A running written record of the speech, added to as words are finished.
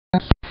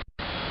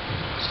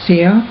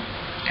Szia!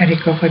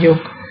 Erika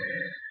vagyok.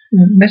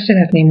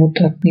 Szeretném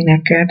mutatni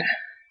neked,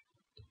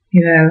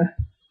 mivel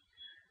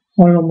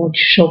hallom, hogy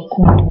sok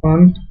gond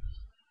van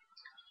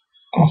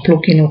a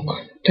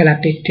pluginok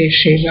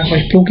telepítésével,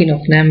 vagy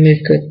pluginok nem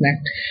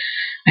működnek.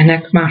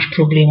 Ennek más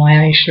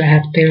problémája is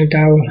lehet,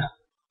 például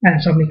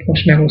ez, amit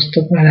most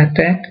megosztok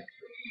veletek.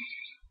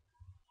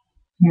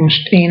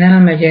 Most én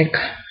elmegyek,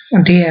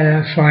 a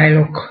DLL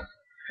fájlok,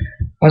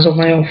 azok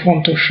nagyon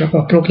fontosak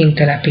a plugin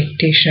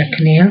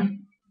telepítéseknél.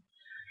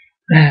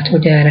 Lehet,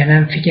 hogy erre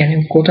nem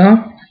figyelünk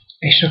oda,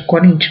 és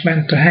akkor nincs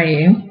bent a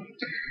helyén.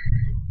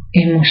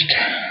 Én most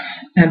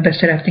ebbe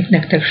szeretnék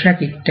nektek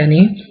segíteni.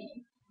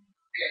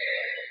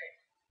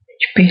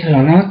 Egy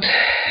pillanat,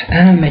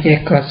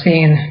 elmegyek az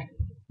én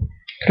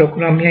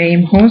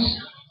programjaimhoz.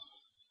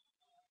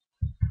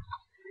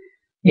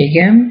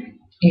 Igen,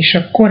 és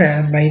a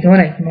Corelben itt van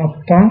egy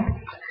mappa,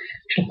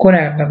 és a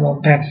Corelben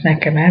van bent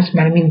nekem ez,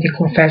 mert mindig,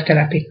 ha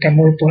feltelepítem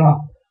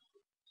újból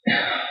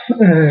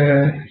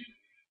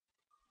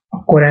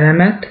a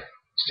Corelemet,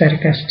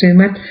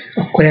 szerkesztőmet,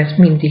 akkor ez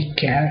mindig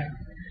kell.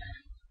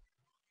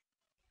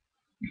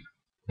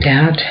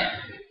 Tehát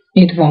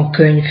itt van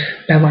könyv,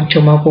 be van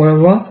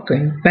csomagolva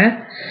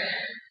könyvbe,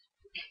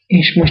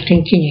 és most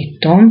én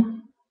kinyitom,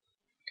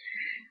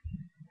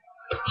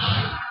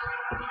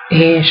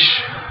 és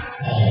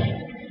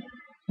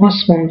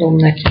azt mondom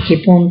neki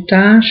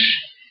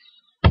kibontás,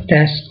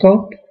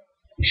 desktop,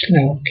 és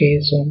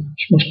leokézom.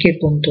 És most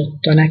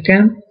kibontotta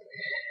nekem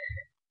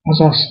az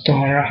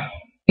asztalra.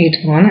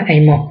 Itt van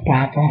egy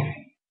mappában.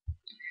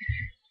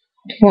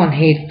 Van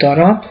 7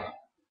 darab,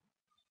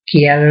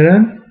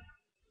 kijelölöm,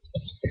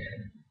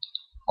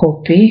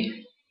 copy,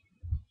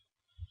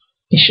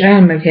 és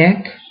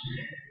elmegyek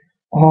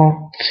a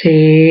C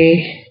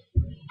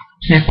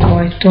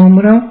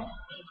meghajtomra,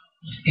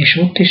 és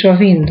ott is a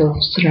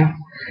Windowsra,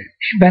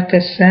 és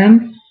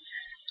beteszem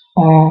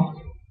a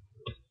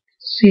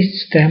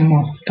System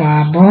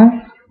mappába.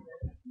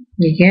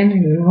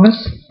 Igen, ő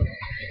az.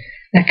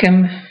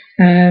 Nekem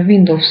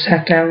Windows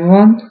 7-en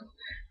van,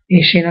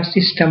 és én a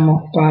System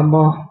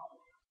mappába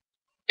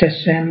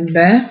teszem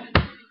be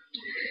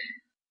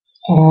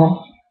a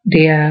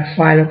DLL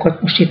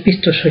fájlokat. Most itt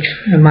biztos, hogy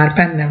már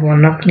benne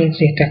vannak,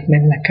 nézzétek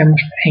meg, nekem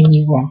most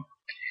ennyi van.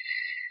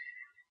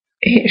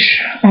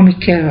 És ami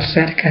kell a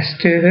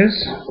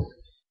szerkesztőhöz,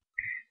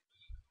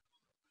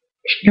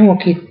 és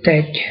nyomok itt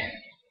egy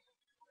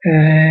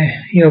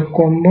jobb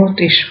gombot,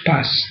 és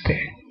paste,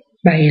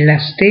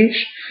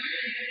 beillesztés,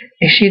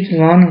 és itt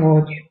van,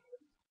 hogy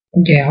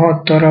ugye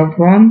 6 darab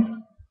van,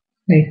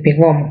 de itt még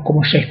van, akkor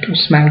most egy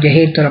plusz, már ugye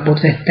 7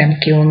 darabot vettem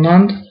ki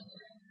onnan,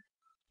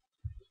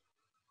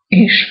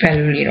 és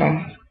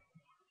felülírom.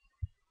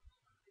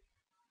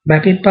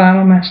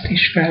 Bepipálom ezt,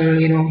 és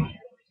felülírom.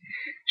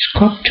 És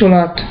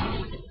kapcsolat,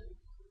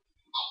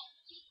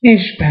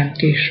 és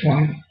bent is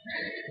van.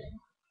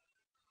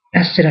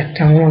 Ezt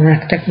szerettem volna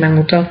nektek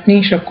megmutatni,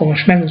 és akkor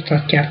most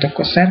megmutatjátok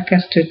a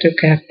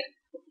szerkesztőtöket,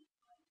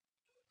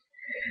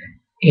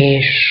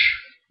 és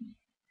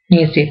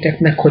nézzétek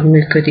meg, hogy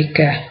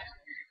működik-e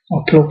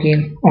a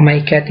plugin,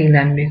 amelyik eddig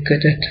nem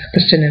működött.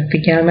 Köszönöm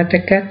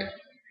figyelmeteket,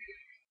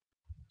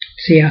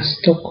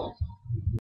 sziasztok!